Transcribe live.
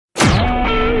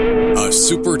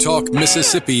SuperTalk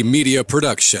Mississippi media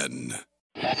production.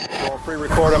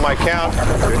 Pre-record on my count.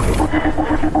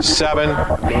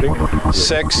 7,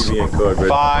 6,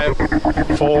 5,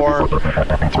 4,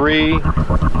 3,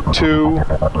 2.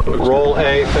 Roll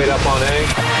A, fade up on A.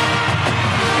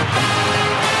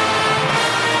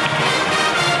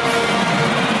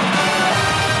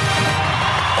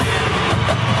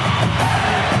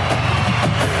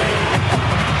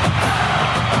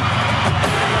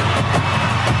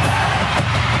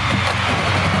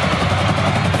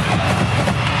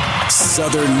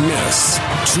 Southern Miss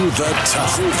to the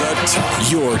top.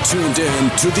 You're tuned in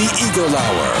to the Eagle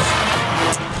Hour.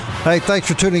 Hey, thanks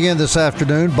for tuning in this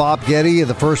afternoon. Bob Getty of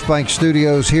the First Bank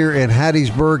Studios here in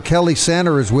Hattiesburg. Kelly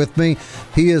Sander is with me.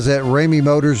 He is at Ramey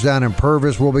Motors down in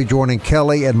Purvis. We'll be joining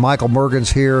Kelly and Michael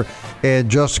Mergens here in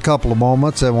just a couple of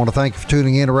moments. I want to thank you for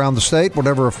tuning in around the state,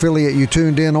 whatever affiliate you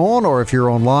tuned in on, or if you're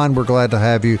online, we're glad to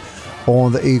have you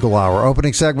on the Eagle Hour.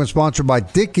 Opening segment sponsored by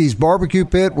Dickey's Barbecue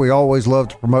Pit. We always love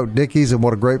to promote Dickey's, and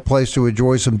what a great place to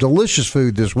enjoy some delicious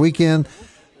food this weekend.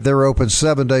 They're open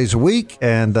 7 days a week,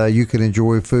 and you can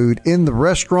enjoy food in the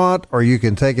restaurant, or you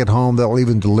can take it home. They'll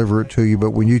even deliver it to you.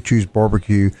 But when you choose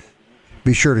barbecue,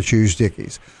 be sure to choose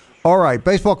Dickey's. All right,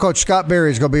 baseball coach Scott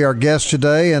Berry is going to be our guest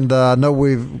today, and I know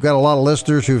we've got a lot of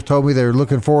listeners who've told me they're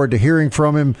looking forward to hearing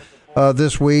from him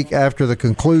this week after the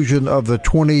conclusion of the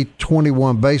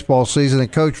 2021 baseball season.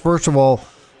 And, Coach, first of all,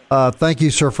 thank you,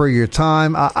 sir, for your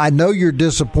time. I know you're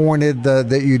disappointed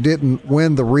that you didn't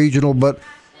win the regional, but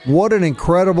what an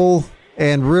incredible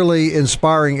and really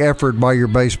inspiring effort by your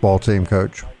baseball team,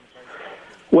 Coach.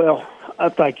 Well, I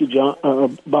thank you,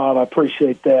 John, Bob. I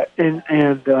appreciate that. And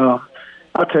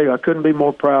I'll tell you, I couldn't be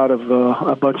more proud of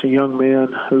a bunch of young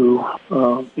men who,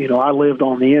 I lived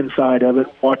on the inside of it,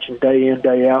 watching day in,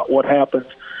 day out what happens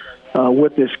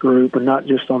with this group, and not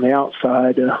just on the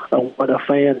outside, what a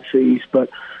fan sees, but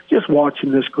just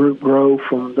watching this group grow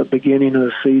from the beginning of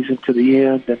the season to the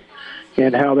end,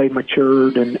 and how they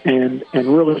matured and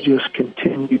really just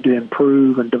continued to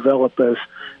improve and develop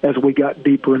as we got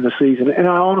deeper in the season. And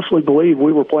I honestly believe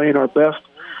we were playing our best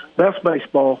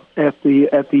baseball at the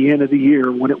end of the year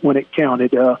when it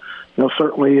counted.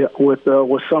 Certainly with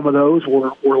some of those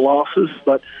were losses,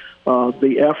 but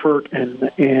the effort and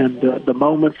the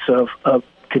moments of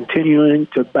continuing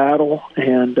to battle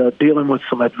and dealing with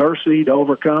some adversity to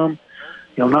overcome.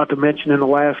 Not to mention in the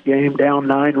last game, down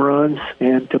 9 runs,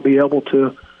 and to be able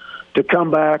to come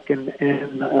back and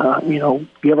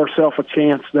give ourselves a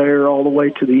chance there all the way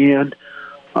to the end.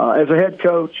 As a head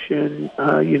coach and,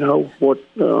 what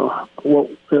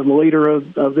the leader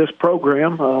of this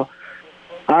program,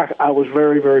 I was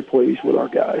very, very pleased with our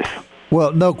guys.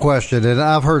 Well, no question. And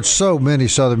I've heard so many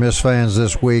Southern Miss fans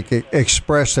this week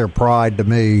express their pride to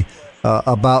me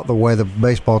about the way the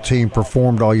baseball team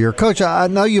performed all year. Coach, I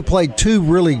know you played 2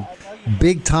 really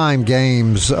big-time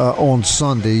games on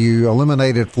Sunday. You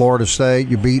eliminated Florida State.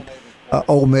 You beat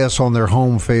Ole Miss on their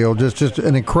home field. Just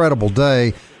an incredible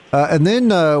day. And then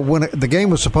when the game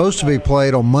was supposed to be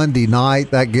played on Monday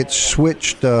night, that gets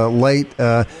switched late.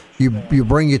 You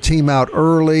bring your team out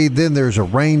early, then there's a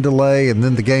rain delay, and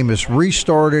then the game is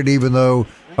restarted, even though,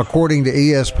 according to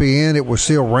ESPN, it was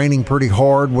still raining pretty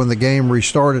hard when the game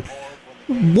restarted.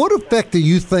 What effect do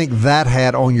you think that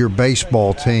had on your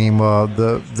baseball team,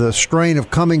 the strain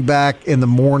of coming back in the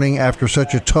morning after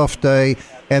such a tough day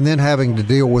and then having to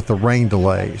deal with the rain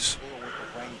delays?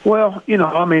 Well,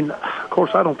 of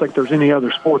course, I don't think there's any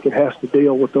other sport that has to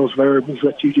deal with those variables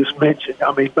that you just mentioned.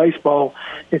 Baseball,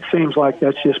 it seems like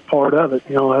that's just part of it.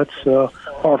 That's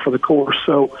par for the course.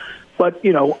 So, but,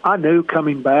 I knew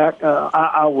coming back,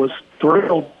 I was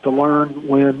thrilled to learn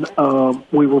when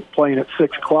we were playing at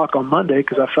 6 o'clock on Monday,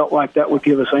 because I felt like that would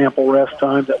give us ample rest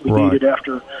time that we needed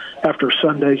after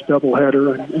Sunday's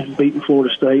doubleheader and beating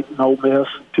Florida State and Ole Miss,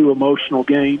 2 emotional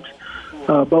games.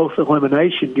 Both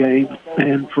elimination games,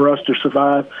 and for us to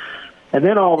survive. And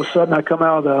then all of a sudden I come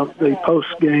out of the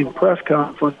post-game press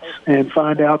conference and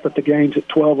find out that the game's at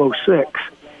 12:06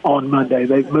 on Monday.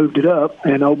 They've moved it up,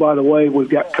 and oh, by the way, we've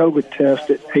got COVID test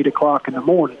at 8 o'clock in the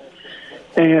morning.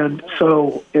 And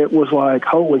so it was like,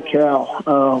 holy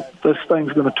cow, this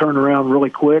thing's going to turn around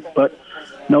really quick, but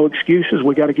no excuses.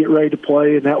 We got to get ready to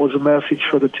play, and that was a message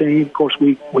for the team. Of course,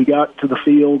 we got to the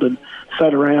field and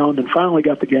sat around and finally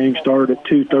got the game started at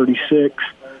 2:36,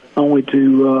 only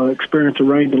to experience a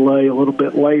rain delay a little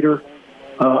bit later.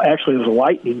 Actually, it was a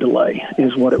lightning delay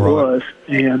is what it was.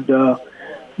 And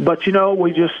but,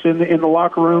 we just, in the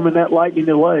locker room in that lightning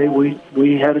delay,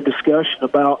 we had a discussion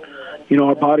about,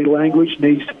 our body language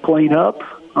needs to clean up.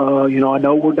 I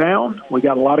know we're down. We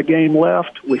got a lot of game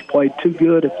left. We've played too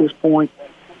good at this point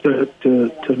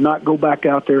to not go back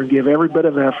out there and give every bit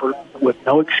of effort with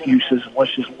no excuses.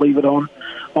 Let's just leave it on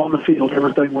the field,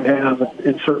 everything we have.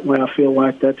 And certainly I feel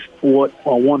like that's what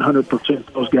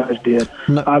 100% those guys did.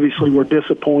 No. Obviously, we're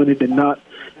disappointed in not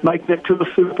making it to the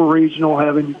Super Regional,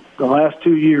 having the last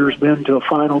 2 years been to a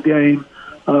final game.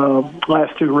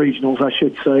 Last two regionals, I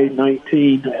should say,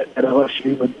 19 at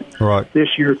LSU, and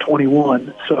this year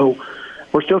 21. So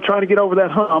we're still trying to get over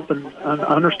that hump, and I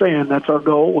understand that's our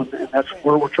goal, and that's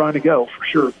where we're trying to go for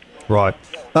sure. Right.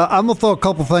 I'm going to throw a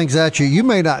couple things at you. You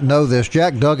may not know this.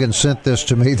 Jack Duggan sent this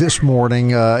to me this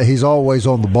morning. He's always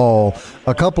on the ball.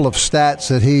 A couple of stats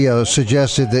that he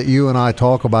suggested that you and I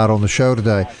talk about on the show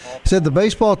today. He said the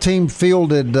baseball team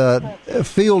fielded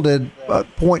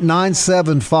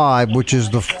 .975, which is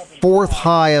the fourth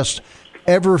highest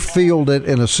ever fielded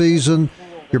in a season.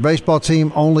 Your baseball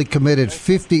team only committed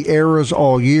 50 errors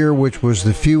all year, which was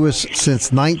the fewest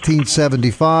since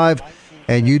 1975.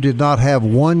 And you did not have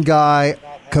one guy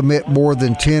commit more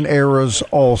than 10 errors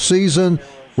all season,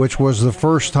 which was the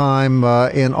first time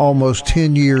in almost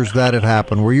 10 years that had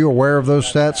happened. Were you aware of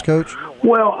those stats, Coach?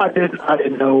 Well, I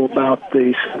didn't know about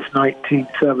the since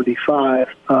 1975,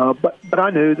 but I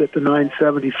knew that the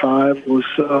 975 was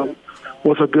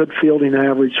a good fielding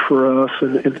average for us,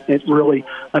 and it really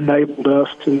enabled us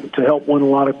to help win a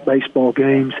lot of baseball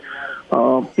games.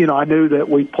 I knew that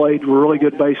we played really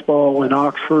good baseball in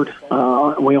Oxford.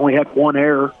 We only had one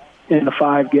error in the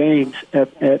 5 games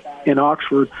in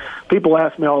Oxford. People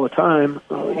ask me all the time,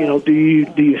 do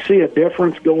you see a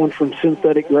difference going from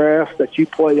synthetic grass that you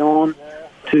play on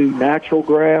to natural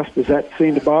grass? Does that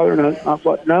seem to bother? And I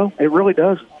thought, no, it really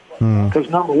doesn't. Because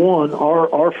number one,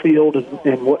 our field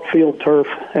and what field turf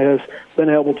has been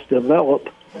able to develop,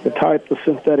 the type of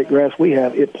synthetic grass we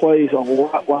have, it plays a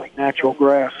lot like natural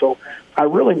grass. So I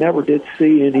really never did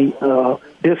see any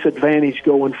disadvantage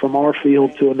going from our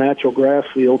field to a natural grass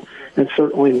field. And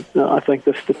certainly I think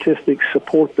the statistics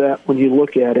support that when you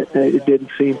look at it. It didn't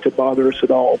seem to bother us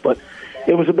at all. But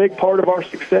it was a big part of our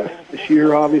success this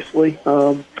year, obviously,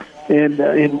 and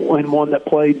one that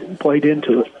played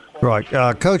into it. Right.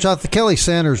 Coach, Kelly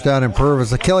Sanders down in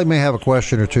Purvis. Kelly may have a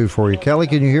question or two for you. Kelly,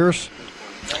 can you hear us?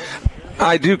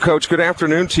 I do, Coach. Good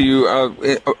afternoon to you.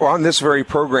 On this very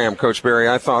program, Coach Berry,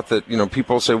 I thought that,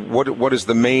 people say, what is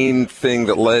the main thing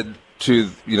that led to,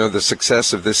 the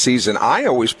success of this season? I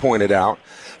always pointed out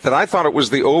that I thought it was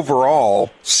the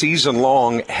overall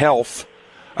season-long health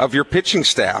of your pitching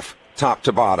staff, top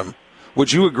to bottom.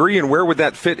 Would you agree, and where would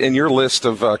that fit in your list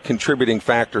of contributing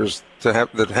factors to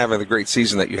having the great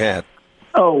season that you had?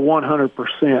 Oh,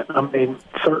 100%. I mean,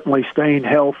 certainly staying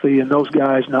healthy and those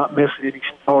guys not missing any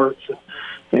starts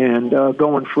and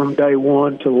going from day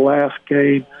one to the last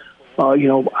game.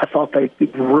 I thought they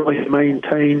really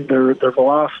maintained their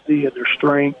velocity and their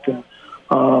strength. And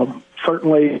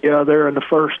certainly there in the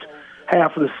first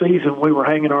half of the season, we were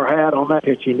hanging our hat on that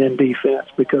pitching and defense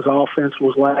because offense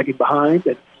was lagging behind.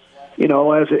 And,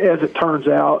 as it turns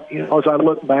out, as I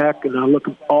look back and I look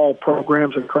at all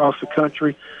programs across the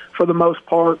country, for the most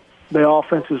part, the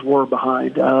offenses were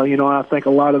behind. I think a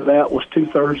lot of that was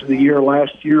 2/3 of the year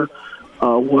last year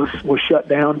was shut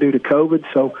down due to COVID.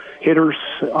 So hitters,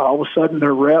 all of a sudden,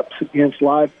 their reps against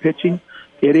live pitching,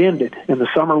 it ended. And the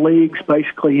summer leagues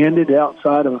basically ended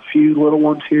outside of a few little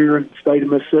ones here in the state of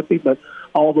Mississippi. But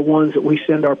all the ones that we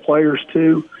send our players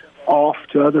to off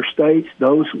to other states,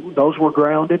 those were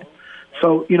grounded.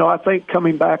 So, I think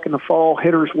coming back in the fall,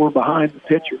 hitters were behind the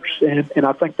pitchers. And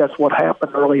I think that's what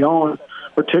happened early on,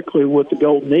 particularly with the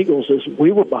Golden Eagles, is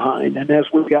we were behind. And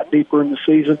as we got deeper in the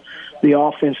season, the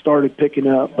offense started picking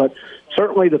up. But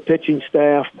certainly the pitching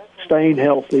staff staying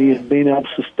healthy and being able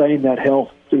to sustain that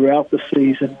health throughout the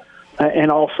season,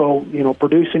 and also,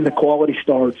 producing the quality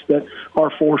starts that our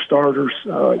 4 starters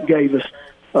gave us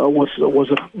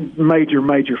was a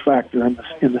major factor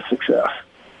in the success.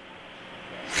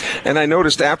 And I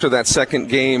noticed after that second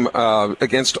game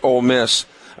against Ole Miss,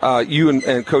 you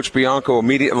and Coach Bianco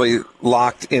immediately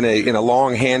locked in a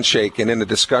long handshake and in a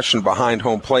discussion behind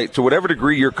home plate. To whatever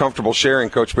degree you're comfortable sharing,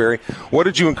 Coach Berry, what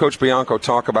did you and Coach Bianco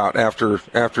talk about after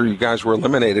you guys were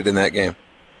eliminated in that game?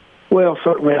 Well,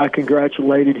 certainly I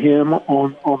congratulated him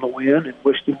on the win and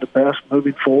wished him the best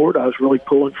moving forward. I was really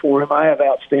pulling for him. I have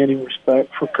outstanding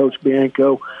respect for Coach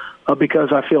Bianco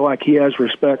because I feel like he has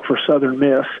respect for Southern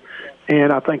Miss.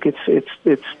 And I think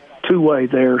it's two-way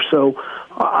there. So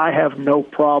I have no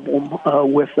problem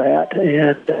with that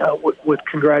and with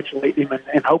congratulating him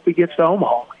and hope he gets to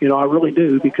Omaha. I really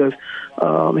do because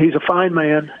he's a fine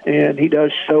man and he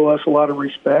does show us a lot of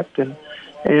respect. And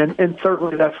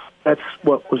certainly that's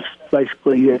what was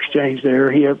basically exchanged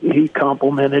there. He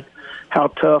complimented how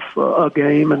tough a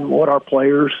game and what our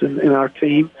players and our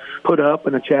team put up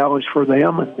and a challenge for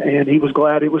them. And he was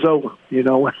glad it was over. He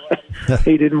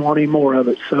didn't want any more of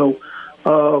it. So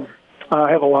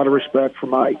I have a lot of respect for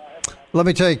Mike. Let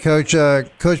me tell you, Coach,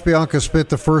 Coach Bianca spent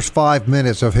the first 5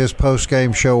 minutes of his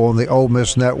post-game show on the Ole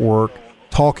Miss Network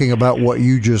talking about what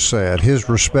you just said, his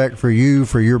respect for you,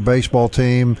 for your baseball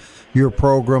team, your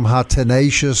program, how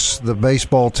tenacious the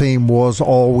baseball team was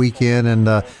all weekend.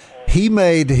 And he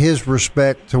made his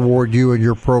respect toward you and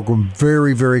your program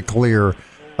very, very clear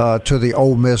to the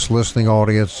Ole Miss listening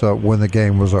audience when the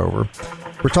game was over.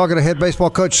 We're talking to head baseball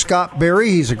coach Scott Berry.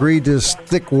 He's agreed to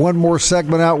stick one more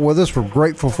segment out with us. We're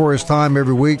grateful for his time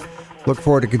every week. Look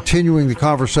forward to continuing the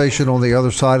conversation on the other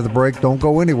side of the break. Don't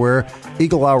go anywhere.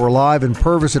 Eagle Hour live in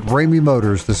Purvis at Ramey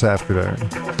Motors this afternoon.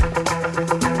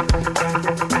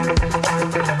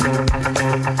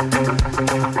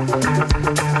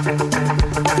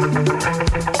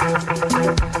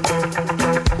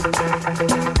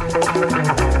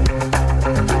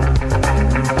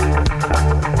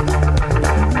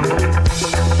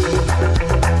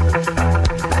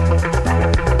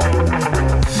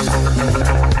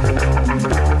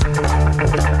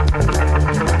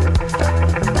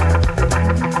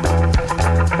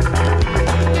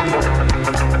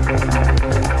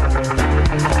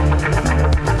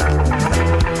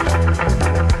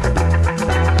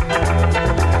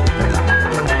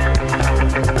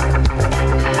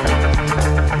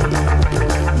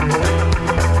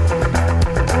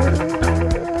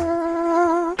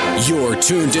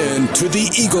 Tuned in to the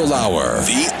Eagle Hour.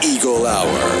 The Eagle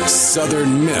Hour.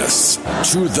 Southern Miss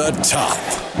to the top.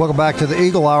 Welcome back to the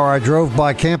Eagle Hour. I drove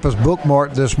by Campus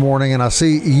Bookmart this morning, and I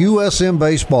see USM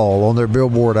Baseball on their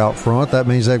billboard out front. That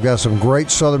means they've got some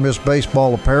great Southern Miss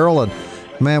baseball apparel. And,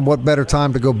 man, what better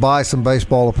time to go buy some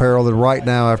baseball apparel than right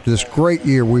now after this great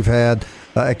year we've had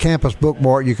at Campus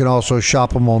Bookmart. You can also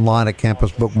shop them online at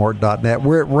campusbookmart.net.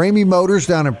 We're at Ramey Motors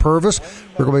down in Purvis.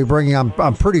 We're going to be bringing,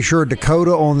 I'm pretty sure,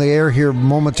 Dakota on the air here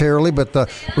momentarily, but we're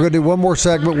going to do one more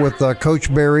segment with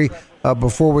Coach Berry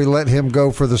before we let him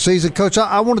go for the season. Coach,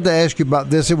 I wanted to ask you about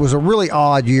this. It was a really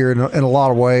odd year in a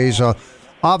lot of ways.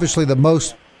 Obviously, the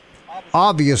most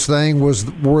obvious thing were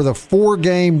the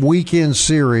 4-game weekend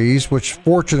series, which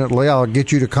fortunately, I'll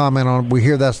get you to comment on. We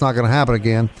hear that's not going to happen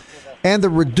again. And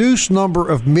the reduced number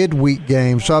of midweek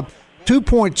games. So 2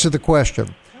 points to the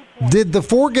question. Did the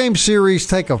 4-game series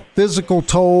take a physical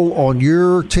toll on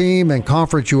your team and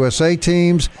Conference USA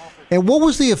teams? And what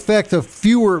was the effect of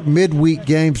fewer midweek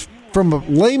games? From a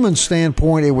layman's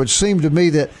standpoint, it would seem to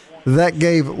me that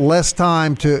gave less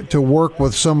time to work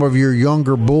with some of your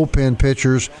younger bullpen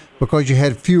pitchers because you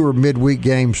had fewer midweek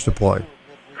games to play.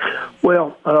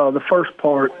 Well, the first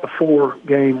part, the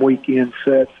 4-game weekend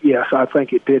sets, yes, I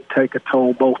think it did take a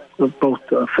toll both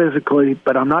physically,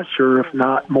 but I'm not sure if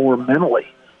not more mentally.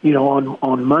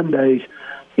 On Mondays,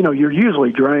 you're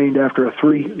usually drained after a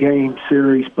 3-game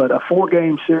series, but a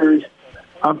 4-game series,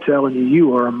 I'm telling you,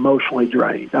 you are emotionally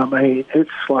drained. I mean, it's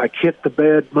like hit the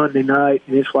bed Monday night,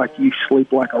 and it's like you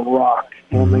sleep like a rock.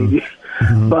 Mm-hmm. I mean,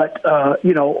 mm-hmm. But,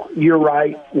 you're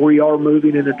right. We are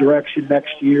moving in a direction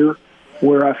next year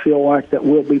where I feel like that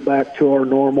we'll be back to our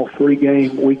normal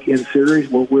 3-game weekend series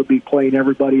where we'll be playing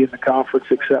everybody in the conference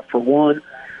except for one.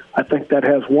 I think that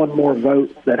has one more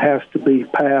vote that has to be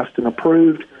passed and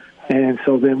approved, and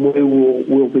so then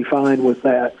we'll be fine with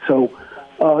that. So,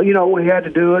 we had to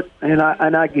do it, and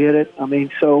I get it. I mean,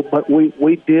 but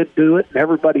we did do it, and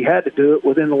everybody had to do it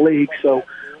within the league. So,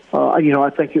 I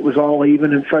think it was all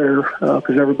even and fair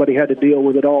because everybody had to deal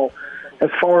with it all. As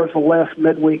far as the less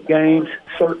midweek games,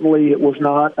 certainly it was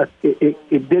not.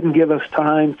 It didn't give us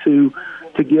time to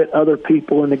get other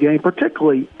people in the game,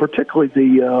 particularly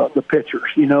the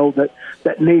pitchers,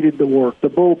 that needed the work, the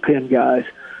bullpen guys.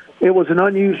 It was an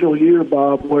unusual year,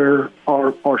 Bob, where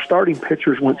our starting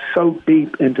pitchers went so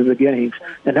deep into the games,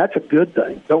 and that's a good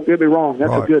thing. Don't get me wrong,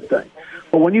 that's right. A good thing.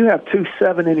 But when you have 2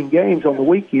 7-inning games on the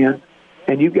weekend,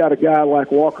 and you've got a guy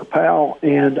like Walker Powell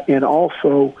and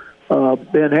also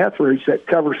Ben Etheridge that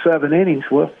covers 7 innings,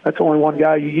 well, that's only one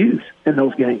guy you use in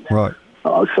those games. Right.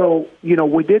 So,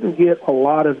 we didn't get a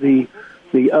lot of the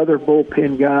other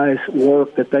bullpen guys'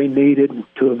 work that they needed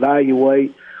to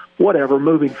evaluate, whatever,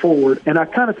 moving forward. And I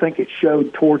kind of think it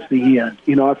showed towards the end.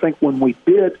 I think when we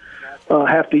did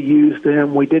have to use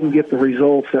them, we didn't get the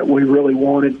results that we really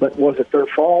wanted, but was it their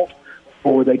fault?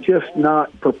 Or were they just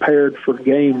not prepared for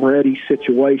game-ready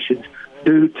situations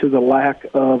due to the lack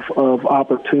of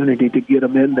opportunity to get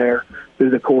them in there through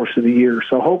the course of the year?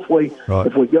 So hopefully, right.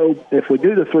 if we do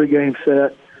the 3-game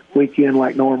set, weekend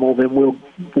like normal, then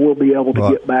we'll be able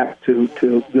to get back to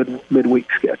a good midweek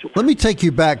schedule. Let me take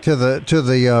you back to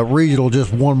the regional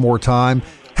just one more time.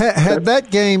 Had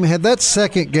that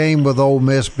second game with Ole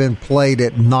Miss been played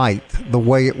at night the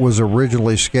way it was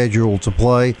originally scheduled to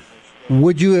play,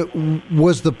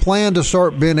 was the plan to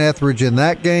start Ben Etheridge in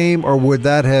that game, or would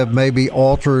that have maybe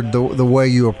altered the way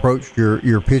you approached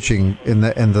your pitching in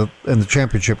the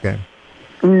championship game?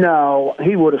 No,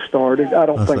 he would have started. I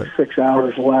don't think 6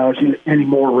 hours allows you any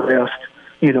more rest,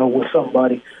 with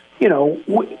somebody.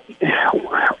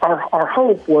 Our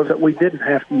hope was that we didn't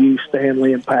have to use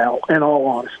Stanley and Powell, in all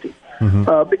honesty,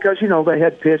 because, they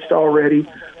had pitched already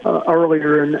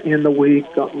earlier in the week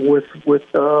with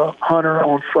Hunter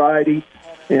on Friday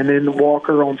and then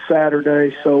Walker on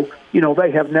Saturday. So,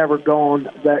 they have never gone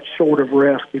that short of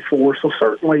rest before. So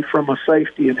certainly from a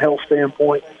safety and health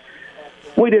standpoint,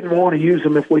 we didn't want to use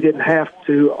them if we didn't have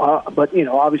to, but,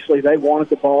 obviously they wanted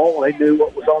the ball. They knew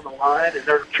what was on the line, and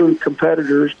they're true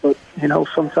competitors. But,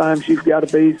 sometimes you've got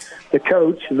to be the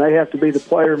coach, and they have to be the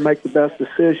player and make the best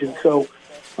decision. So,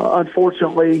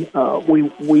 unfortunately,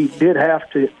 we did have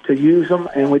to use them,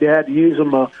 and we had to use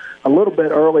them a little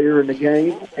bit earlier in the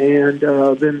game and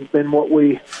than what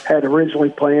we had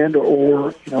originally planned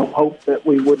or hoped that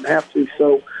we wouldn't have to.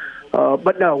 So,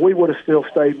 but no, we would have still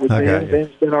stayed with Ben.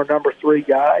 Ben's been our number 3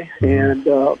 guy, and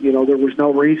there was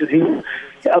no reason.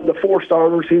 Of the 4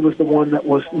 starters, he was the one that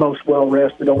was most well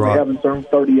rested, only having thrown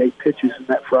 38 pitches in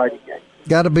that Friday game.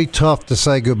 Got to be tough to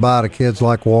say goodbye to kids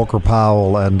like Walker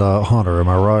Powell and Hunter. Am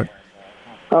I right?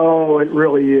 Oh, it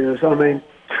really is. I mean,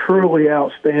 truly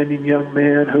outstanding young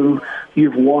men who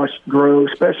you've watched grow,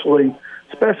 especially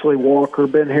Walker,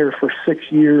 been here for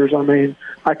 6 years. I mean,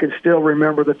 I can still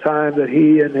remember the time that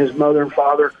he and his mother and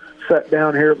father sat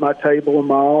down here at my table in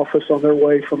my office on their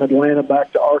way from Atlanta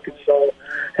back to Arkansas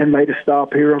and made a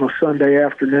stop here on a Sunday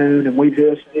afternoon, and we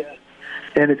visited.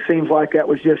 And it seems like that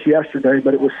was just yesterday,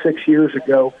 but it was 6 years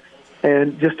ago.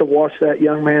 And just to watch that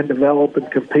young man develop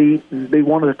and compete and be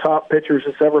one of the top pitchers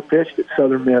that's ever pitched at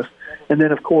Southern Miss. And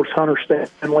then, of course, Hunter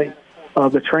Stanley,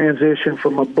 the transition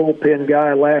from a bullpen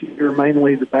guy last year,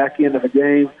 mainly the back end of a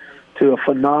game, to a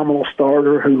phenomenal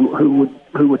starter who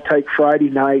would take Friday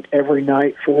night every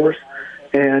night for us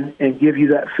and give you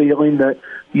that feeling that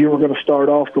you were going to start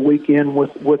off the weekend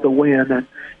with a win.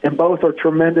 And both are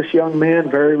tremendous young men,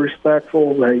 very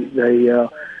respectful. They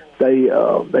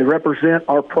represent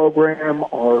our program,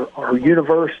 our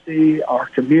university, our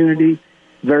community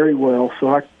very well.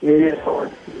 So it is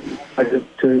hard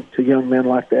to young men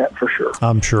like that for sure.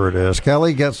 I'm sure it is.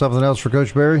 Kelly, got something else for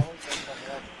Coach Berry?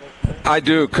 I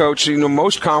do, Coach.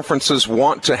 Most conferences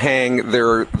want to hang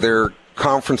their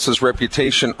conference's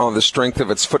reputation on the strength of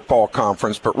its football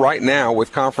conference, but right now,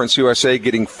 with Conference USA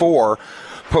getting 4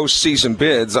 postseason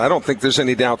bids, I don't think there's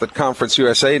any doubt that Conference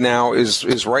USA now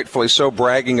is rightfully so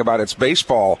bragging about its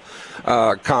baseball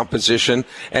composition.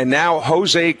 And now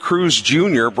Jose Cruz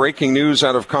Jr., breaking news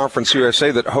out of Conference USA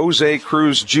that Jose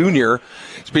Cruz Jr.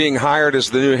 is being hired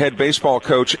as the new head baseball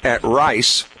coach at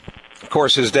Rice. Of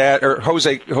course, his dad, or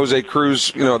Jose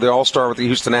Cruz, the all-star with the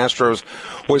Houston Astros,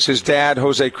 was his dad.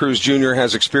 Jose Cruz Jr.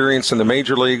 has experience in the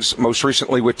major leagues, most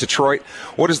recently with Detroit.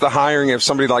 What does the hiring of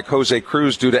somebody like Jose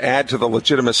Cruz do to add to the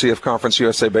legitimacy of Conference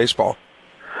USA baseball?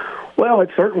 Well, it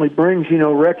certainly brings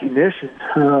recognition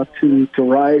to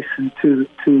Rice and to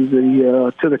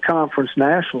the conference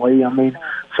nationally. I mean,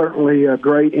 certainly a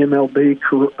great MLB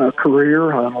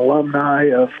career, an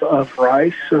alumni of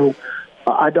Rice. So.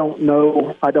 I don't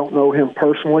know him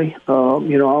personally.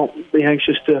 I'll be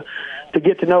anxious to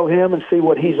get to know him and see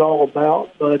what he's all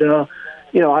about. But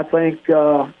I think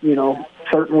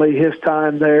certainly his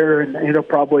time there, and it'll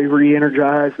probably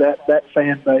re-energize that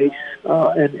fan base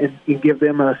and give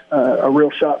them a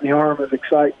real shot in the arm of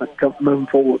excitement moving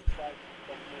forward.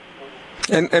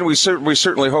 And we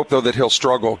certainly hope though that he'll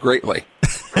struggle greatly.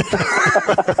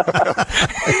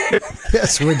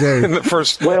 Yes, we do. In the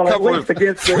first couple of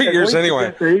 3 years,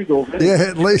 anyway. Yeah,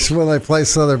 at least when they play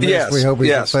Southern Miss, we hope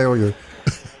he's a failure.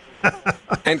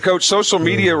 And, Coach, social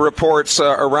media reports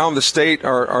around the state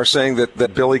are saying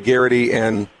that Billy Garrity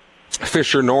and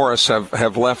Fisher Norris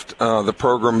have left the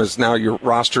program, as now your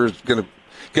roster is going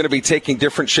to be taking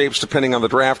different shapes depending on the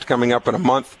draft coming up in a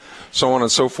month, so on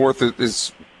and so forth.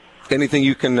 Is anything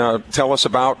you can tell us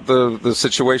about the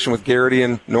situation with Garrity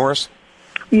and Norris?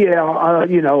 Yeah,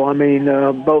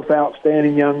 both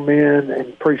outstanding young men, and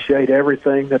appreciate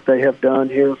everything that they have done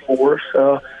here for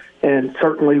us, and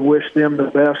certainly wish them the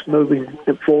best moving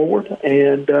forward,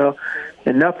 and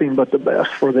nothing but the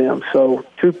best for them. So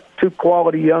two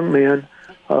quality young men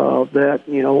that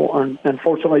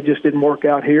unfortunately just didn't work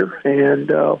out here, and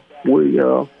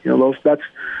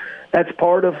that's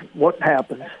part of what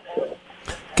happens. So.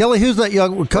 Kelly, who's that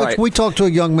young coach? Right. We talked to a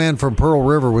young man from Pearl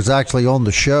River, was actually on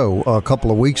the show a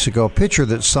couple of weeks ago, a pitcher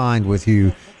that signed with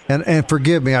you. And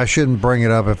forgive me, I shouldn't bring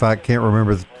it up if I can't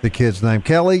remember the kid's name.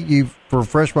 Kelly, you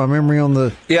refresh my memory on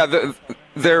the. Yeah,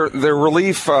 their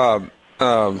relief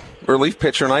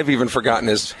pitcher, and I've even forgotten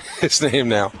his name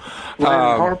now.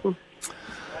 Landon Harper.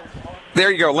 There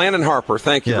you go, Landon Harper.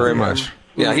 Thank you very much.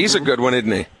 Yeah, he's a good one,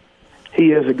 isn't he?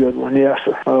 He is a good one, yes.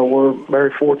 We're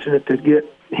very fortunate to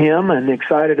get him and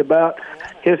excited about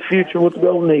his future with the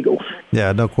Golden Eagles.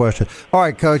 Yeah, no question. All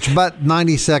right, Coach, about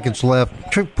 90 seconds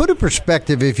left. Put in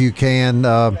perspective, if you can.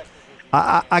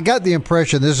 I got the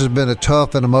impression this has been a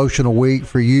tough and emotional week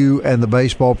for you and the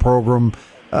baseball program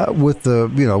with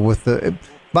the.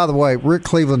 By the way, Rick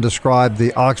Cleveland described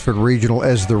the Oxford Regional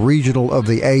as the regional of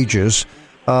the ages.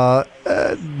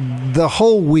 The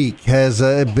whole week, has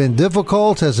it been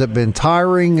difficult? Has it been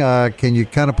tiring? Can you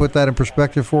kind of put that in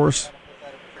perspective for us?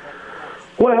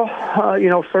 Well,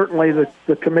 certainly the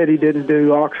committee didn't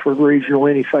do Oxford Regional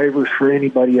any favors for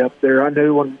anybody up there. I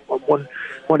knew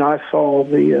when I saw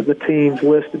the teams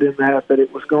listed in that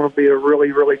it was going to be a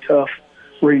really, really tough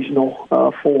regional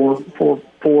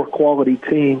for quality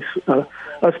teams,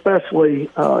 especially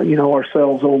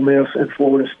ourselves, Ole Miss and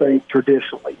Florida State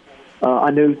traditionally. I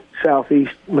knew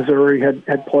Southeast Missouri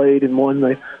had played and won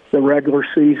the regular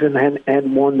season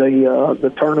and won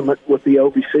the tournament with the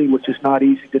OVC, which is not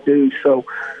easy to do. So,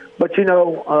 but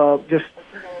just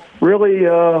really,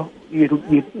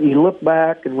 you look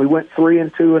back and we went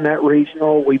 3-2 in that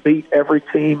regional. We beat every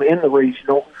team in the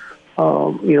regional. We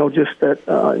went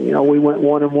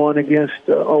 1-1 against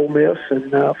Ole Miss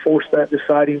and forced that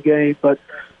deciding game. But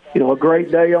a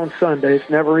great day on Sunday. It's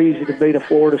never easy to beat a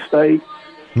Florida State.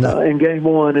 No. In game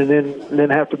one, and then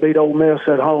have to beat Ole Miss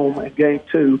at home in game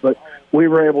two. But we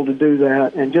were able to do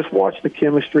that, and just watch the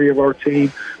chemistry of our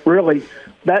team. Really,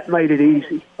 that made it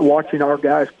easy, watching our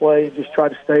guys play and just try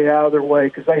to stay out of their way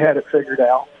because they had it figured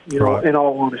out. Right. In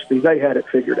all honesty, they had it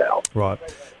figured out. Right.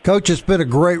 Coach, it's been a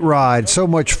great ride. So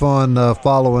much fun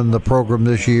following the program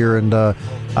this year, and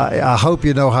I hope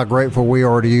you know how grateful we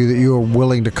are to you that you are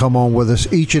willing to come on with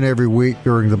us each and every week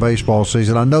during the baseball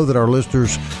season. I know that our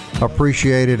listeners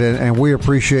appreciate it, and we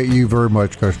appreciate you very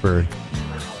much, Coach Berry.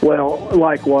 Well,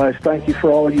 likewise, thank you for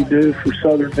all you do for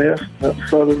Southern Miss, the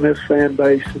Southern Miss fan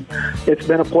base. And it's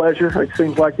been a pleasure. It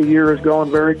seems like the year has gone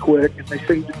very quick, and they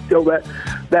seem to go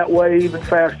that way even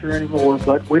faster anymore.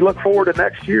 But we look forward to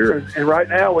next year, and right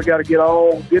now we got to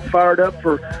get fired up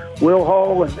for Will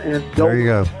Hall and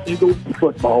Golden Eagles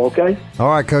football, okay? All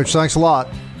right, Coach, thanks a lot.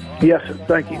 Yes, sir.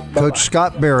 Thank you. Bye-bye. Coach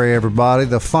Scott Berry, everybody,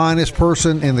 the finest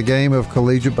person in the game of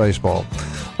collegiate baseball.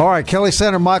 All right, Kelly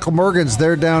Sander, Michael Mergens,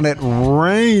 they're down at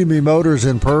Ramey Motors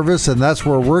in Purvis, and that's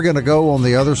where we're going to go on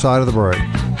the other side of the break.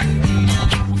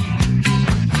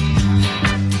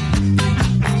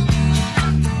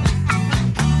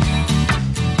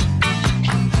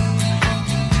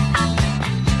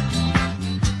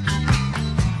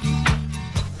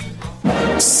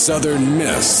 Southern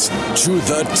Miss to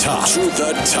the top. To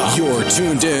the top. You're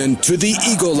tuned in to the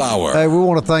Eagle Hour. Hey, we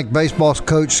want to thank baseball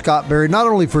coach Scott Berry, not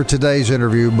only for today's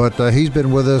interview, but he's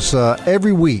been with us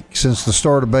every week since the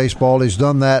start of baseball. He's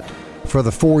done that for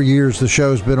the 4 years the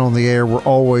show's been on the air. We're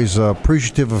always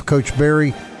appreciative of Coach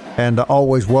Berry and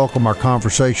always welcome our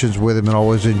conversations with him and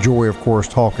always enjoy, of course,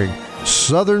 talking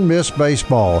Southern Miss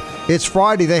baseball. It's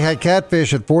Friday. They had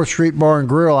catfish at 4th Street Bar and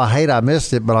Grill. I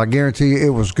missed it, but I guarantee you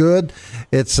it was good.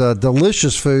 It's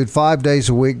delicious food 5 days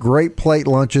a week. Great plate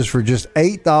lunches for just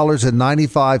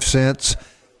 $8.95.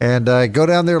 And go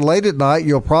down there late at night.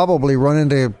 You'll probably run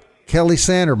into Kelly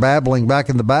Sander babbling back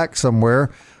in the back somewhere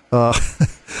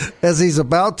as he's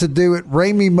about to do at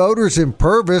Ramey Motors in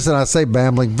Purvis. And I say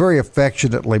babbling very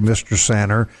affectionately, Mr.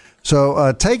 Sander.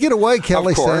 So take it away,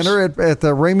 Kelly Sander, at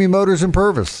the Ramey Motors in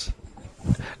Purvis.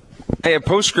 Hey, a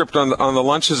postscript on the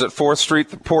lunches at 4th Street.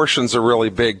 The portions are really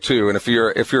big too, and if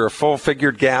you're a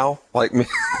full-figured gal like me,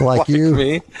 like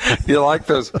me, you like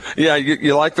those. Yeah,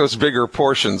 you like those bigger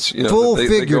portions.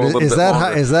 Full-figured is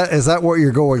that what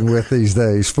you're going with these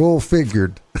days?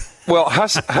 Full-figured. Well,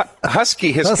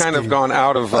 Husky has kind of gone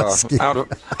out of vogue.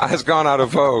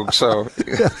 So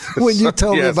when you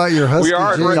told me about your Husky,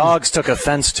 dogs took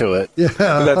offense to it. Yeah,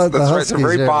 that's right. It's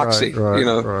very boxy.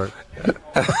 Right.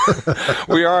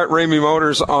 We are at Ramey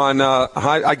Motors on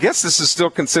I guess this is still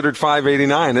considered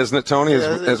 589, isn't it, Tony?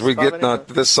 As we get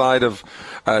this side of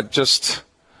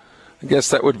I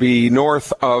guess that would be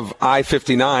north of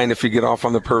I-59 if you get off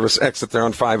on the Purvis exit there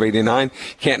on 589.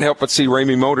 Can't help but see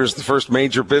Ramey Motors, the first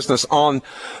major business on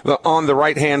the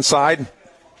right-hand side.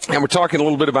 And we're talking a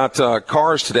little bit about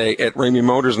cars today at Ramey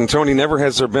Motors. And, Tony, never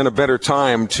has there been a better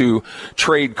time to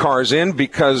trade cars in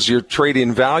because your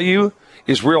trade-in value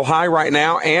is real high right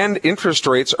now and interest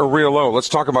rates are real low. Let's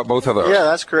talk about both of those. Yeah,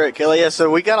 that's correct, Kelly. Yeah, so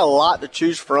we got a lot to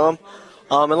choose from.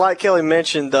 And like Kelly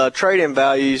mentioned, the trade-in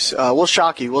values will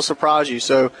shock you, will surprise you.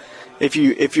 So if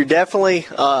you're definitely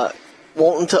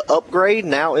wanting to upgrade,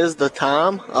 now is the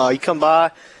time. You come by,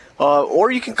 or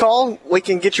you can call. We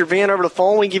can get your VIN over the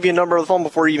phone. We can give you a number of the phone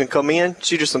before you even come in,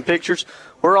 shoot you some pictures.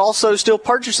 We're also still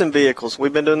purchasing vehicles.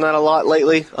 We've been doing that a lot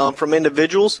lately from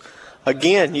individuals.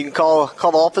 Again, you can call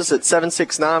the office at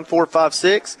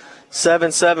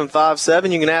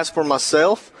 769-456-7757. You can ask for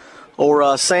myself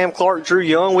or Sam Clark, Drew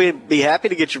Young. We'd be happy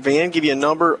to get your VIN, give you a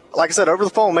number. Like I said, over the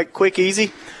phone, make it quick,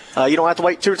 easy. You don't have to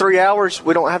wait 2 or 3 hours.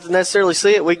 We don't have to necessarily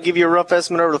see it. We can give you a rough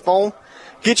estimate over the phone,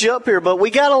 get you up here. But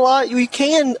we got a lot you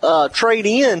can trade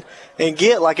in and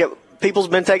get. People's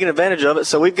been taking advantage of it.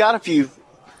 So we've got a few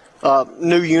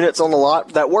new units on the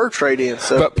lot that were trade-in.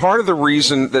 So. But part of the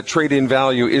reason that trade-in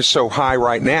value is so high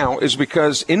right now is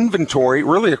because inventory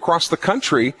really across the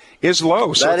country is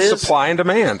low. So it's supply and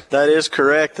demand. That is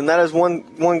correct. And that is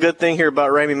one good thing here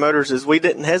about Ramey Motors is we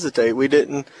didn't hesitate. We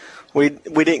didn't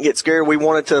get scared. We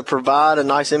wanted to provide a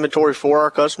nice inventory for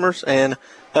our customers, and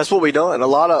that's what we done. A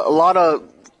lot of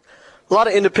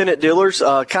independent dealers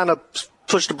kind of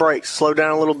pushed the brakes, slowed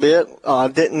down a little bit,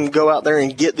 didn't go out there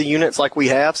and get the units like we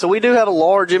have. So we do have a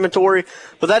large inventory,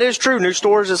 but that is true. New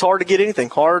stores is hard to get anything,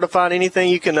 hard to find anything.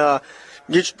 You can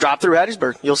just drive through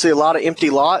Hattiesburg. You'll see a lot of empty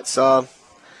lots.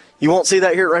 You won't see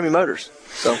that here at Ramey Motors.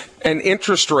 So. And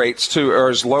interest rates, too, are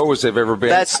as low as they've ever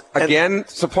been. Again,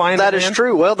 supply and demand? That is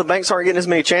true. Well, the banks aren't getting as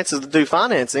many chances to do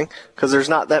financing because there's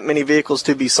not that many vehicles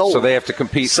to be sold. So they have to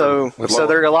compete. So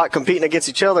they're a lot competing against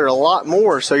each other a lot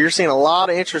more. So you're seeing a lot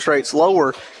of interest rates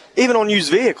lower, even on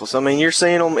used vehicles. I mean, you're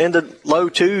seeing them in the low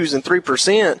 2s and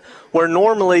 3%, where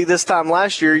normally this time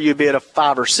last year you'd be at a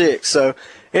 5 or 6. So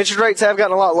interest rates have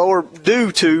gotten a lot lower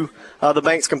due to the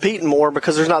banks competing more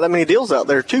because there's not that many deals out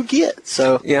there to get.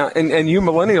 So yeah, and you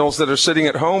millennials that are sitting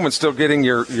at home and still getting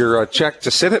your check to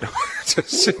sit at to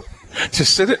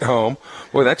sit at home.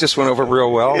 Boy, that just went over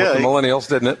real well with the millennials,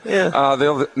 didn't it? Yeah.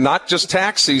 They'll not just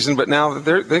tax season, but now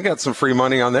they got some free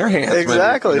money on their hands.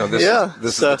 Exactly. Maybe, this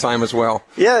is the time as well.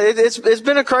 Yeah, it's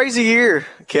been a crazy year,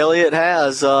 Kelly. It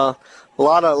has a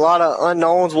lot of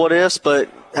unknowns, what ifs, but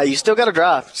hey, you still got to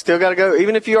drive. You still got to go,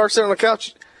 even if you are sitting on the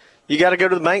couch. You got to go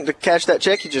to the bank to cash that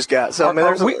check you just got. So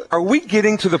are we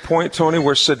getting to the point, Tony,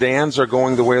 where sedans are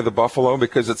going the way of the Buffalo?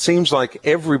 Because it seems like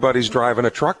everybody's driving a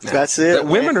truck now. That's it. That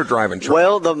women are driving trucks.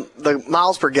 Well, the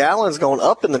miles per gallon's going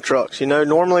up in the trucks. You know,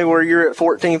 normally where you're at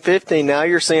 14, 15, now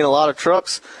you're seeing a lot of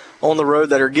trucks on the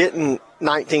road that are getting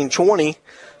 19, 20.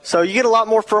 So you get a lot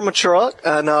more from a truck,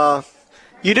 and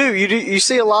you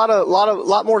see a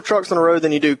lot more trucks on the road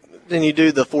than you do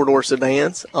the 4-door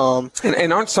sedans.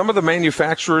 And aren't some of the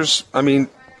manufacturers, I mean,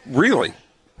 really,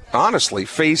 honestly,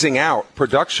 phasing out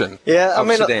production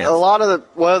of sedans? A lot of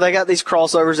they got these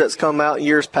crossovers that's come out in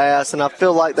years past, and I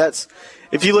feel like that's,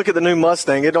 if you look at the new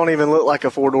Mustang, it don't even look like a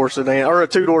 4-door sedan or a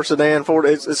 2-door sedan.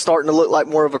 It's starting to look like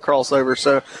more of a crossover.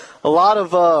 So a lot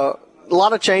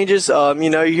of changes.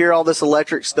 You hear all this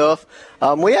electric stuff.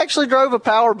 We actually drove a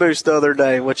Power Boost the other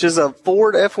day, which is a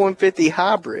Ford F-150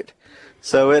 hybrid.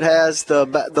 So it has the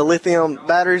lithium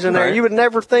batteries in there. Right. You would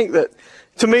never think that.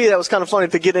 To me, that was kind of funny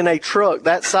to get in a truck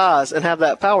that size and have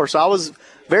that power. So I was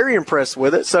very impressed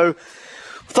with it. So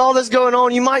with all this going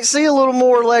on, you might see a little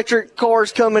more electric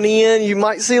cars coming in. You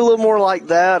might see a little more like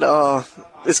that.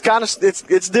 It's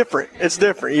different. It's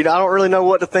different. I don't really know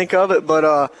what to think of it,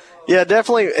 but yeah,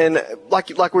 definitely. And like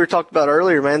we were talking about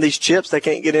earlier, man, these chips, they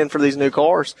can't get in for these new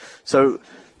cars. So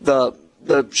the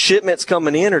shipments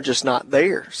coming in are just not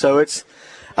there. So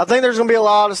I think there's going to be a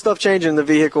lot of stuff changing in the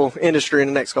vehicle industry in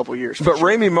the next couple of years. But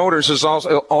Ramey Motors is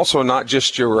also not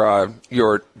just your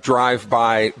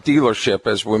drive-by dealership,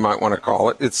 as we might want to call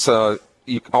it. It's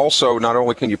you also, not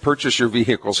only can you purchase your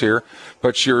vehicles here,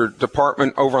 but your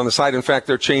department over on the side. In fact,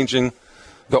 they're changing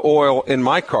the oil in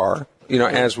my car.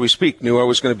 As we speak. Knew I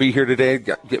was going to be here today,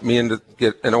 get me in to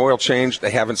get an oil change.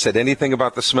 They haven't said anything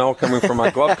about the smell coming from my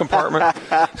glove compartment.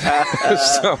 Or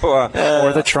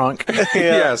the trunk.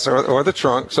 Yes, or the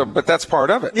trunk. But that's part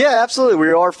of it. Yeah, absolutely.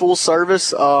 We are full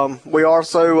service. We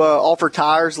also offer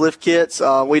tires, lift kits.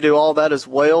 We do all that as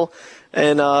well.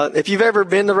 And if you've ever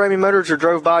been to Ramey Motors or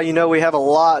drove by, we have a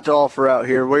lot to offer out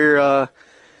here. We're a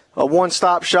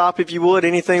one-stop shop, if you would.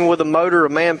 Anything with a motor, a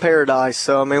man paradise.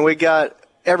 So, we got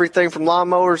everything from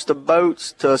lawnmowers to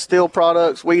boats to steel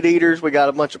products, weed eaters. We got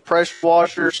a bunch of pressure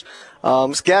washers.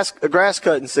 It's grass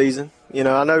cutting season.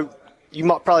 I know you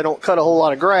probably don't cut a whole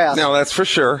lot of grass. No, that's for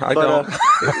sure. I don't.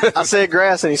 I said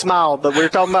grass and he smiled, but we were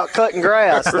talking about cutting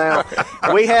grass. Now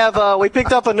we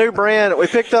picked up a new brand. We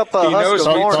picked up a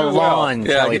Husqvarna. The lawn,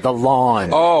 Kelly, the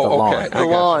lawn. Oh, okay. The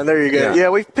lawn. There you go. Yeah,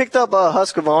 we picked up a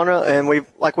Husqvarna, and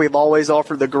we've always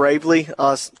offered the Gravely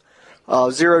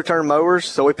zero-turn mowers.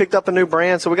 So we picked up a new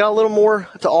brand. So we got a little more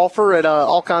to offer at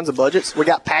all kinds of budgets. We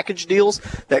got package deals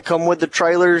that come with the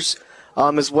trailers,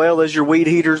 as well as your weed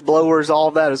heaters, blowers, all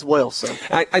of that as well. So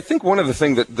I think one of the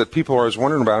things that people are always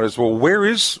wondering about is, well, where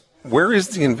is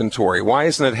the inventory? Why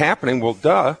isn't it happening? Well,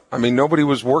 duh. I mean, nobody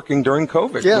was working during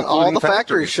COVID. Yeah, all the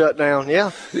factories shut down.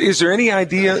 Yeah. Is there any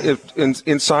idea if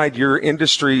inside your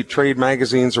industry, trade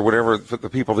magazines or whatever, the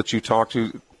people that you talk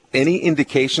to, any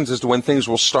indications as to when things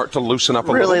will start to loosen up a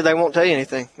little? Really, they won't tell you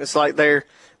anything. It's like they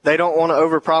don't want to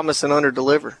overpromise and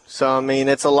underdeliver. So, I mean,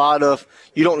 it's a lot of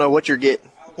you don't know what you're getting.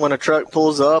 When a truck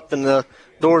pulls up and the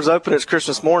door's open, it's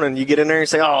Christmas morning, you get in there and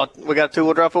say, oh, we got a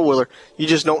two-wheel drive four-wheeler. You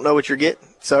just don't know what you're getting.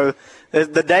 So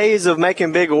the days of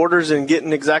making big orders and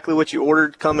getting exactly what you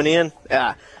ordered coming in,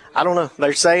 I don't know.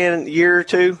 They're saying a year or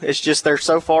two. It's just they're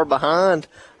so far behind,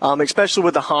 especially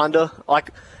with the Honda.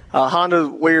 Honda,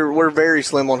 we're very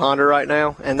slim on Honda right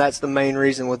now, and that's the main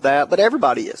reason with that. But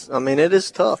everybody is. I mean, it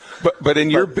is tough. But in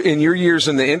your years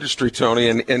in the industry, Tony,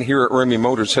 and here at Ramey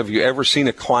Motors, have you ever seen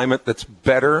a climate that's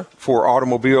better for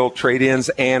automobile trade-ins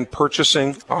and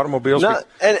purchasing automobiles? No,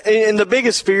 and the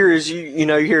biggest fear is you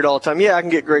hear it all the time. Yeah, I can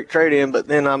get great trade-in, but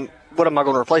then what am I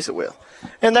going to replace it with?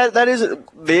 And that is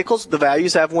vehicles. The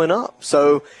values have went up.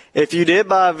 So if you did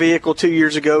buy a vehicle 2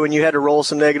 years ago and you had to roll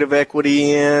some negative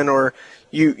equity in, or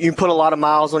you put a lot of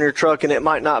miles on your truck and it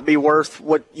might not be worth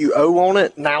what you owe on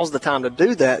it, now's the time to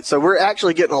do that. So we're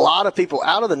actually getting a lot of people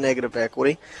out of the negative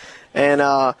equity. And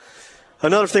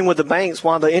another thing with the banks,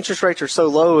 why the interest rates are so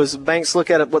low, is banks look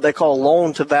at it what they call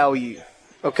loan to value.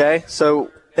 Okay,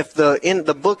 so if the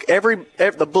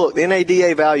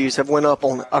NADA values have went up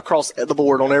across the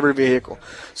board on every vehicle.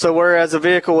 So whereas a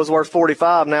vehicle was worth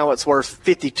 45, now it's worth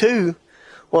 52.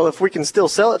 Well, if we can still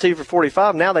sell it to you for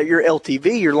 45, now that your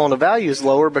LTV, your loan to value, is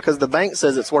lower because the bank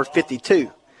says it's worth 52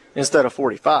 instead of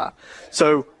 45.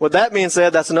 So with that being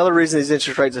said, that's another reason these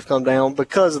interest rates have come down,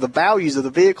 because the values of the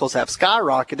vehicles have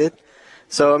skyrocketed.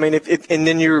 So, I mean, and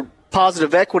then your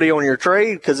positive equity on your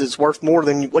trade, because it's worth more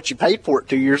than what you paid for it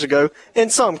 2 years ago. In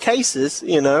some cases,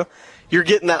 you're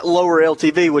getting that lower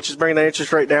LTV, which is bringing the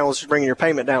interest rate down, which is bringing your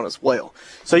payment down as well.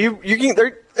 So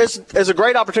there's a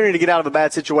great opportunity to get out of a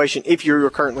bad situation if you're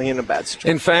currently in a bad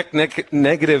situation. In fact,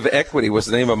 Negative Equity was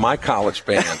the name of my college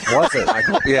band. Was it?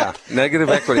 Yeah, Negative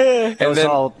Equity. And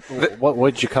what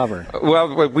would you cover?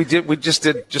 Well, we just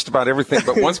did just about everything.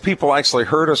 But once people actually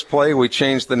heard us play, we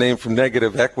changed the name from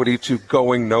Negative Equity to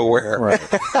Going Nowhere. Right.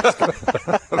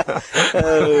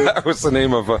 That was the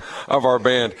name of our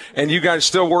band. And you guys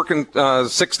still working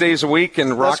 6 days a week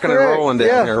and rocking and rolling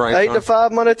down here, right? 8 to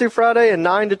 5 Monday through Friday and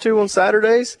 9 to 2 on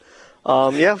Saturdays.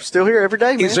 Still here every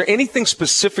day, man. Is there anything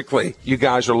specifically you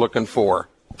guys are looking for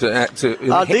to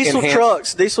Diesel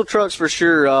trucks for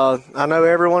sure. I know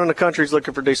everyone in the country is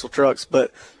looking for diesel trucks,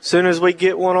 but as soon as we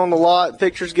get one on the lot,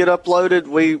 pictures get uploaded,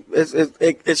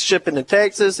 it's shipping to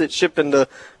Texas, it's shipping to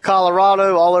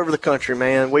Colorado, all over the country,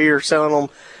 man. We are selling them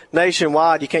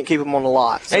nationwide. You can't keep them on the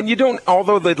lot. So. And you don't,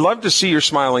 although they'd love to see your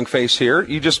smiling face here,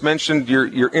 you just mentioned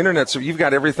your internet, so you've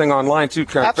got everything online too.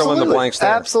 Kind of fill in the blanks there.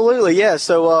 Absolutely, yeah.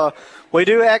 So we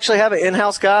do actually have an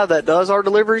in-house guy that does our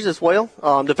deliveries as well,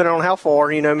 depending on how far,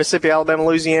 Mississippi, Alabama,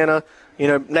 Louisiana,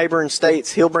 neighboring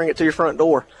states, he'll bring it to your front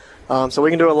door. So we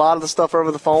can do a lot of the stuff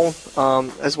over the phone,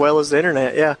 as well as the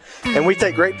internet, yeah. And we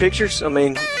take great pictures. I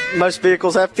mean, most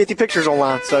vehicles have 50 pictures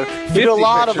online, so you do a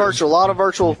lot of virtual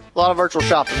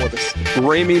shopping with us.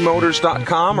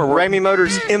 RameyMotors.com or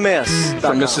RameyMotorsMS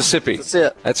from Mississippi. That's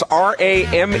it. That's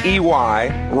RAMEY,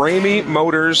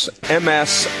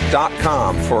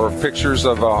 RameyMotorsMS.com for pictures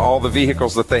of all the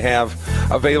vehicles that they have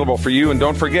available for you. And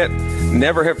don't forget,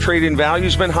 never have trade-in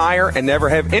values been higher and never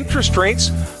have interest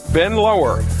rates been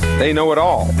lower. They know it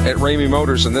all at Ramey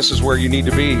Motors, and this is where you need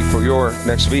to be for your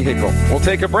next vehicle. We'll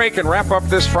take a break and wrap up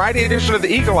this Friday edition of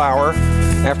the Eagle Hour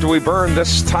after we burn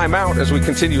this time out as we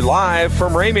continue live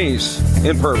from Ramey's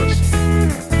in Purvis.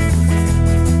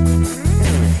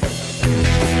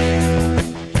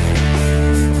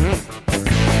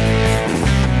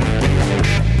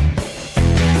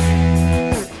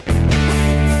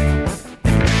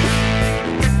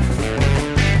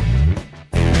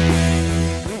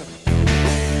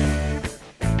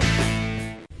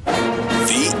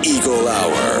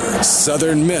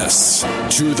 Southern Miss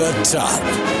to the top.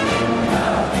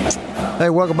 Hey,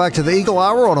 welcome back to the Eagle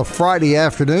Hour on a Friday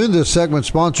afternoon. This segment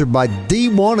sponsored by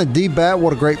D1 and D-Bat.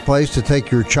 What a great place to take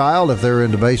your child if they're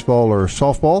into baseball or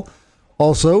softball.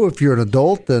 Also, if you're an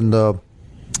adult and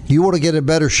you want to get in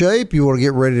better shape, you want to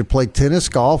get ready to play tennis,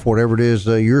 golf, whatever it is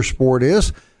your sport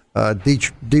is,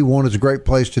 D1 is a great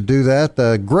place to do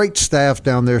that. Great staff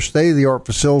down there, state-of-the-art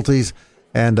facilities,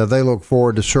 and they look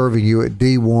forward to serving you at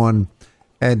D1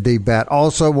 and D-Bat.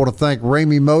 Also, want to thank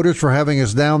Ramey Motors for having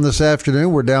us down this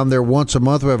afternoon. We're down there once a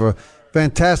month. We have a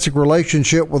fantastic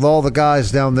relationship with all the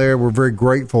guys down there. We're very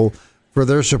grateful for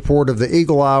their support of the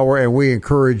Eagle Hour, and we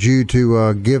encourage you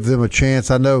to give them a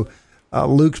chance. I know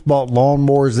Luke's bought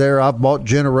lawnmowers there. I've bought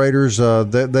generators.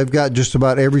 They've got just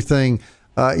about everything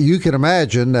you can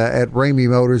imagine at Ramey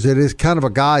Motors. It is kind of a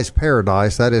guy's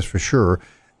paradise, that is for sure.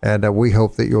 And we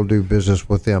hope that you'll do business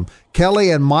with them.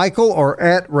 Kelly and Michael are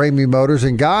at Ramey Motors.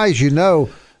 And, guys, you know,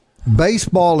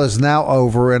 baseball is now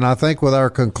over. And I think with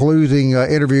our concluding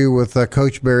interview with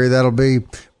Coach Berry, we're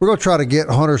going to try to get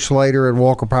Hunter Slater and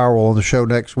Walker Powell on the show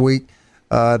next week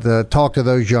to talk to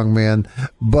those young men.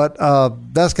 But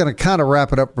that's going to kind of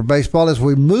wrap it up for baseball as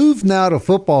we move now to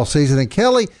football season. And,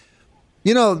 Kelly,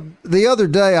 you know, the other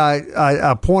day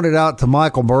I pointed out to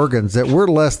Michael Mergens that we're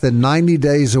less than 90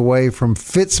 days away from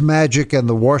Fitzmagic and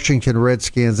the Washington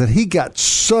Redskins, and he got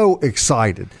so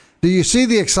excited. Do you see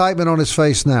the excitement on his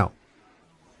face now?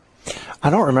 I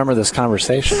don't remember this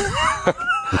conversation.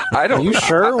 I don't. Are you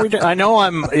sure? I know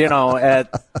I'm,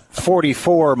 at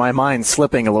 44, my mind's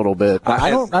slipping a little bit. But I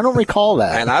don't recall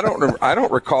that. And I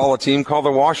don't recall a team called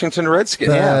the Washington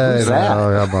Redskins. Yeah, who's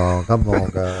that? Come on,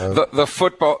 guys.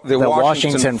 The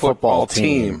Washington football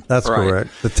team. That's right. Correct.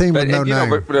 The team with no name.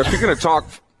 But if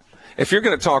you're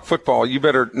going to talk football, you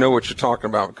better know what you're talking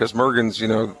about because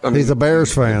Mergens, he's a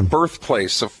Bears fan.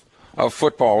 Birthplace of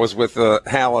football was with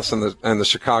Hallis and the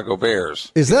Chicago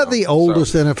Bears. Is that the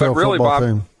oldest NFL football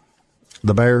team?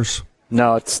 The Bears?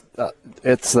 No, it's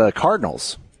the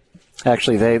Cardinals.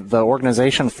 Actually, the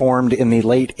organization formed in the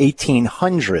late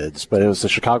 1800s, but it was the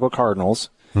Chicago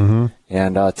Cardinals,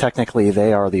 and technically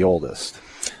they are the oldest.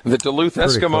 The Duluth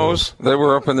Eskimos, they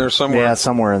were up in there somewhere. Yeah,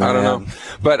 somewhere in there. I don't know.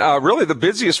 But really, the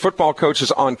busiest football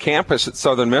coaches on campus at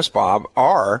Southern Miss, Bob,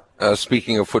 are,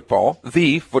 speaking of football,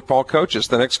 the football coaches.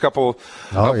 The next couple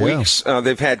of weeks,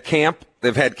 they've had camp.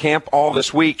 They've had camp all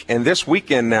this week. And this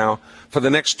weekend now, for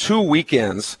the next 2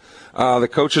 weekends, the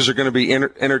coaches are going to be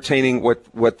entertaining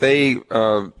what they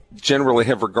generally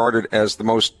have regarded as the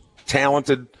most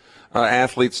talented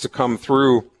athletes to come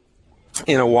through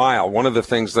in a while. One of the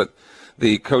things that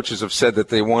the coaches have said that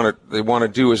they want to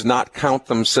do is not count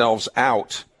themselves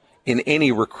out in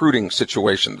any recruiting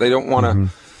situation. They don't want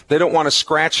to they don't want to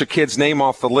scratch a kid's name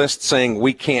off the list saying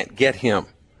we can't get him.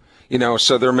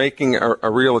 So they're making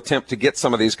a real attempt to get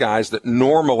some of these guys that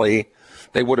normally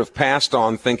they would have passed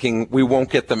on thinking we won't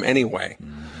get them anyway.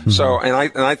 So and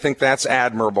I think that's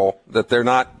admirable that they're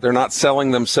not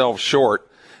selling themselves short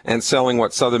and selling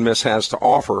what Southern Miss has to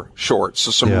offer short.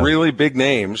 So some really big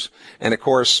names, and of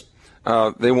course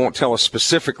they won't tell us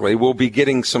specifically. We'll be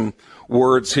getting some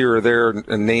words here or there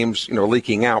and names,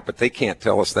 leaking out, but they can't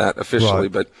tell us that officially.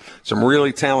 Right. But some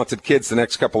really talented kids the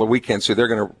next couple of weekends who they're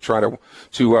going to try to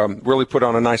really put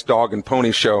on a nice dog and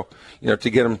pony show, to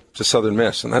get them to Southern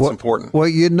Miss, and that's important. Well,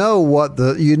 you know what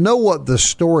the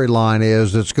storyline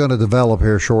is that's going to develop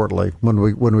here shortly when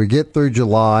we get through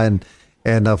July and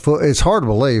it's hard to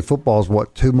believe football's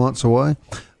 2 months away.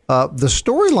 The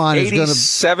storyline is going to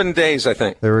 87 days, I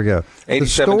think. There we go. The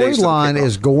storyline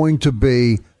is going to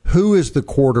be who is the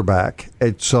quarterback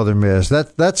at Southern Miss.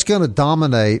 That's going to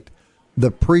dominate the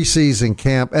preseason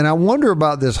camp. And I wonder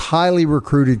about this highly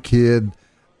recruited kid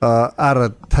out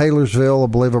of Taylorsville. I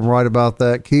believe I'm right about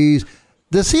that. Keys.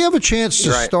 Does he have a chance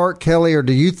to start, Kelly, or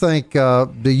do you think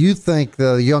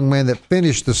the young man that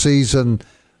finished the season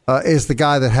is the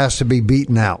guy that has to be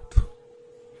beaten out?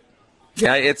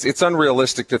 Yeah, it's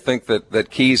unrealistic to think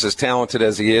that Keys, as talented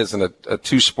as he is in a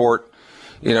two-sport,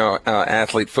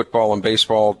 athlete, football and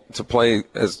baseball, to play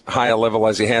as high a level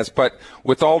as he has. But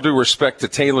with all due respect to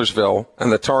Taylorsville,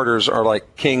 and the Tartars are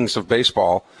like kings of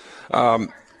baseball,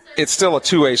 it's still a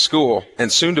 2A school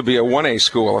and soon to be a 1A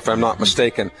school, if I'm not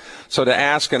mistaken. So to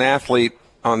ask an athlete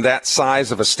on that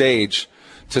size of a stage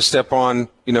to step on,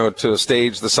 to a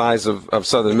stage the size of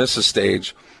Southern Miss's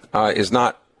stage is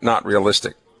not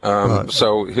realistic.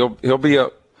 So he'll be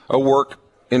a work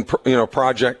in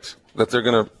project that they're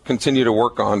going to continue to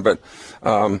work on. But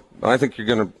I think you're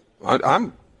going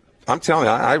to. I'm telling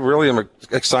you, I really am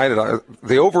excited.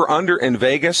 The over/under in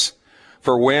Vegas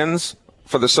for wins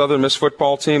for the Southern Miss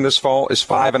football team this fall is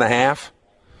 5.5,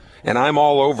 and I'm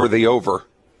all over the over.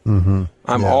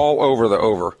 I'm all over the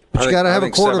over. But you got to have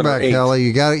a quarterback, Kelly.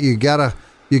 You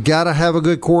got to have a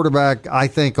good quarterback. I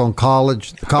think on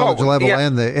college level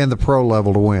and the pro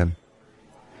level to win.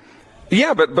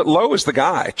 Yeah, but Lowe is the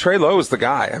guy. Trey Lowe is the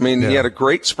guy. I mean, he had a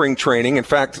great spring training. In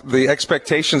fact, the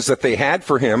expectations that they had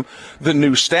for him, the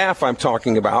new staff I'm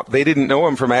talking about, they didn't know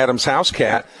him from Adams House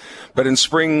Cat. But in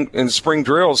spring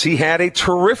drills, he had a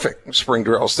terrific spring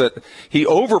drills that he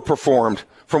overperformed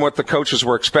from what the coaches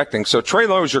were expecting. So Trey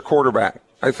Lowe is your quarterback.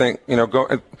 I think,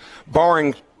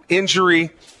 barring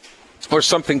injury or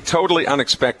something totally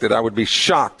unexpected, I would be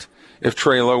shocked if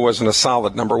Trey Lowe wasn't a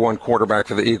solid number one quarterback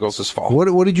for the Eagles this fall.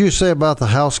 What did you say about the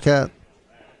House Cat?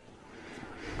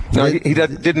 No, he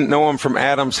didn't know him from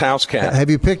Adams House Cat. Have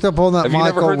you picked up on that,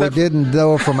 Michael? We didn't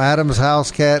know him from Adams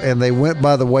House Cat, and they went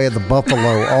by the way of the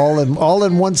buffalo all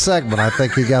in one segment. I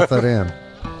think he got that in.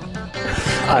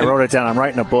 I wrote it down. I'm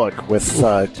writing a book with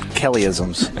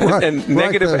Kellyisms. And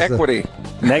negative equity.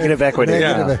 Negative equity.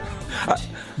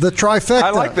 The trifecta.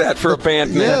 I like that for a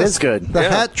band name. Yes, that is good. The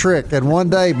hat trick in one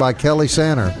day by Kelly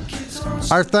Sander.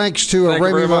 Our thanks to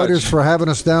Ramey Motors for having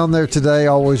us down there today.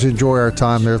 Always enjoy our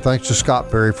time there. Thanks to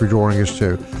Scott Berry for joining us,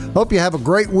 too. Hope you have a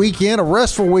great weekend, a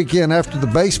restful weekend after the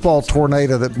baseball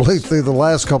tornado that blew through the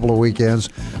last couple of weekends.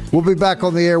 We'll be back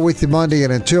on the air with you Monday,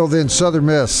 and until then, Southern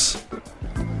Miss.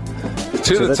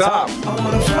 To the top. I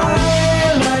want to fly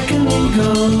like an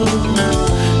eagle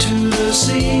to the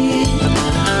sea.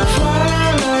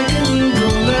 Fly like an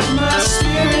eagle, let my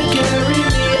spirit carry me.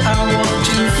 I want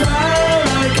to fly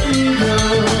like an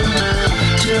eagle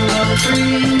till I'm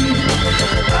free.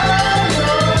 I go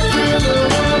through the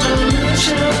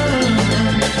revolution.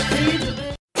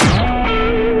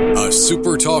 A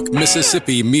SuperTalk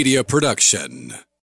Mississippi media production.